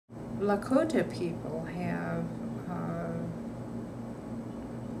Lakota people have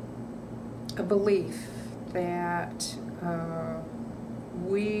a belief that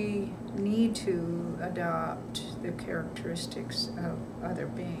we need to adopt the characteristics of other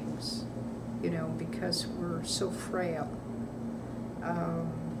beings, you know, because we're so frail.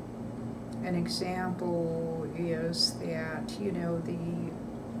 An example is that, you know,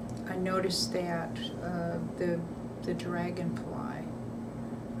 I noticed that the dragonfly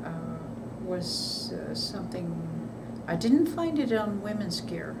was something, I didn't find it on women's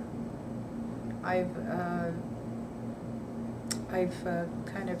gear. I've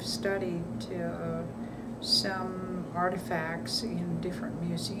kind of studied some artifacts in different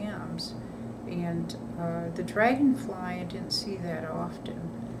museums, and the dragonfly, I didn't see that often,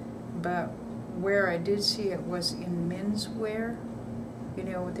 but where I did see it was in menswear. You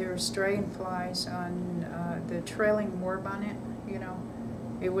know, there's dragonflies on the trailing war bonnet, you know.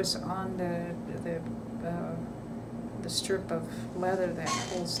 It was on the strip of leather that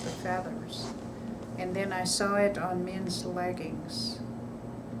holds the feathers. And then I saw it on men's leggings.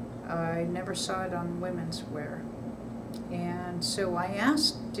 I never saw it on women's wear. And so I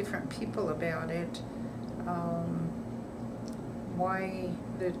asked different people about it, why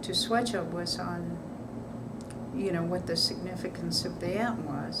the Tuswecha was on, you know, what the significance of that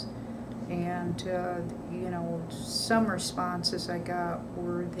was. And, you know, some responses I got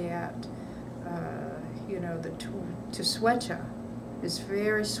were that, you know, the Tuswecha is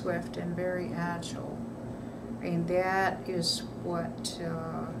very swift and very agile. And that is what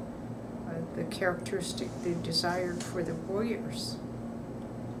the characteristic they desired for the warriors.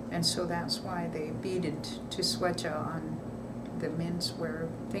 And so that's why they beaded Tuswecha on the men's wear,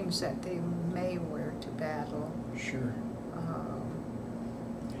 things that they may wear to battle. Sure.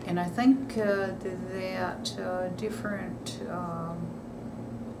 And I think that different,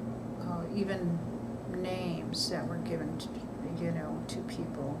 even names that were given to, you know, to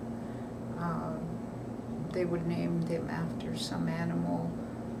people, they would name them after some animal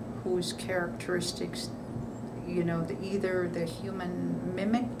whose characteristics, you know, either the human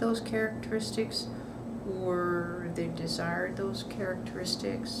mimicked those characteristics or they desired those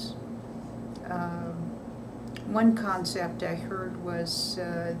characteristics. One concept I heard was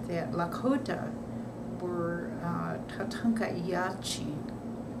that Lakota were tatanka iachi.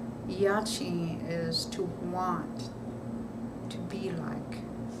 Iachi is to want, to be like.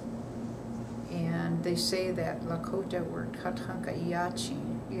 And they say that Lakota were tatanka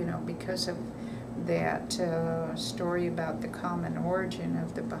iachi, you know, because of that story about the common origin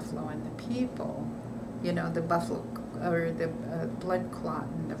of the buffalo and the people. You know, the buffalo, or the blood clot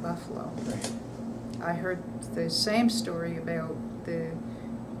in the buffalo. Right. I heard the same story about the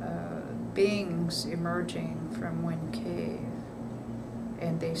beings emerging from one cave,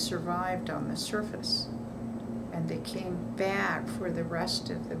 and they survived on the surface, and they came back for the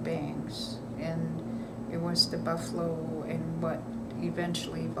rest of the beings, and it was the buffalo and what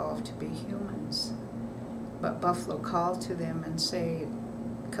eventually evolved to be humans. But buffalo called to them and say,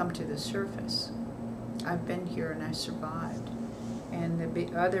 "Come to the surface. I've been here and I survived." And the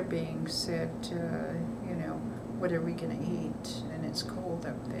other beings said, you know, "What are we going to eat? And it's cold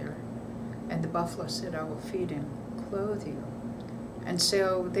up there." And the buffalo said, "I will feed and clothe you." And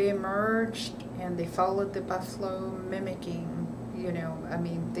so they emerged and they followed the buffalo, mimicking, you know, I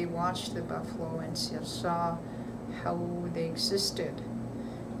mean, they watched the buffalo and saw how they existed.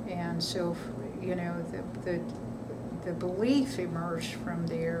 And so, you know, the belief emerged from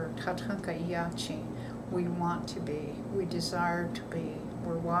their tatanka iachi. We want to be, we desire to be,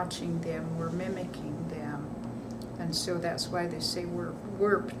 we're watching them, we're mimicking them. And so that's why they say we're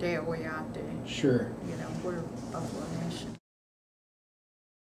P'teoyate. Sure. You know, we're Buffalo Nation.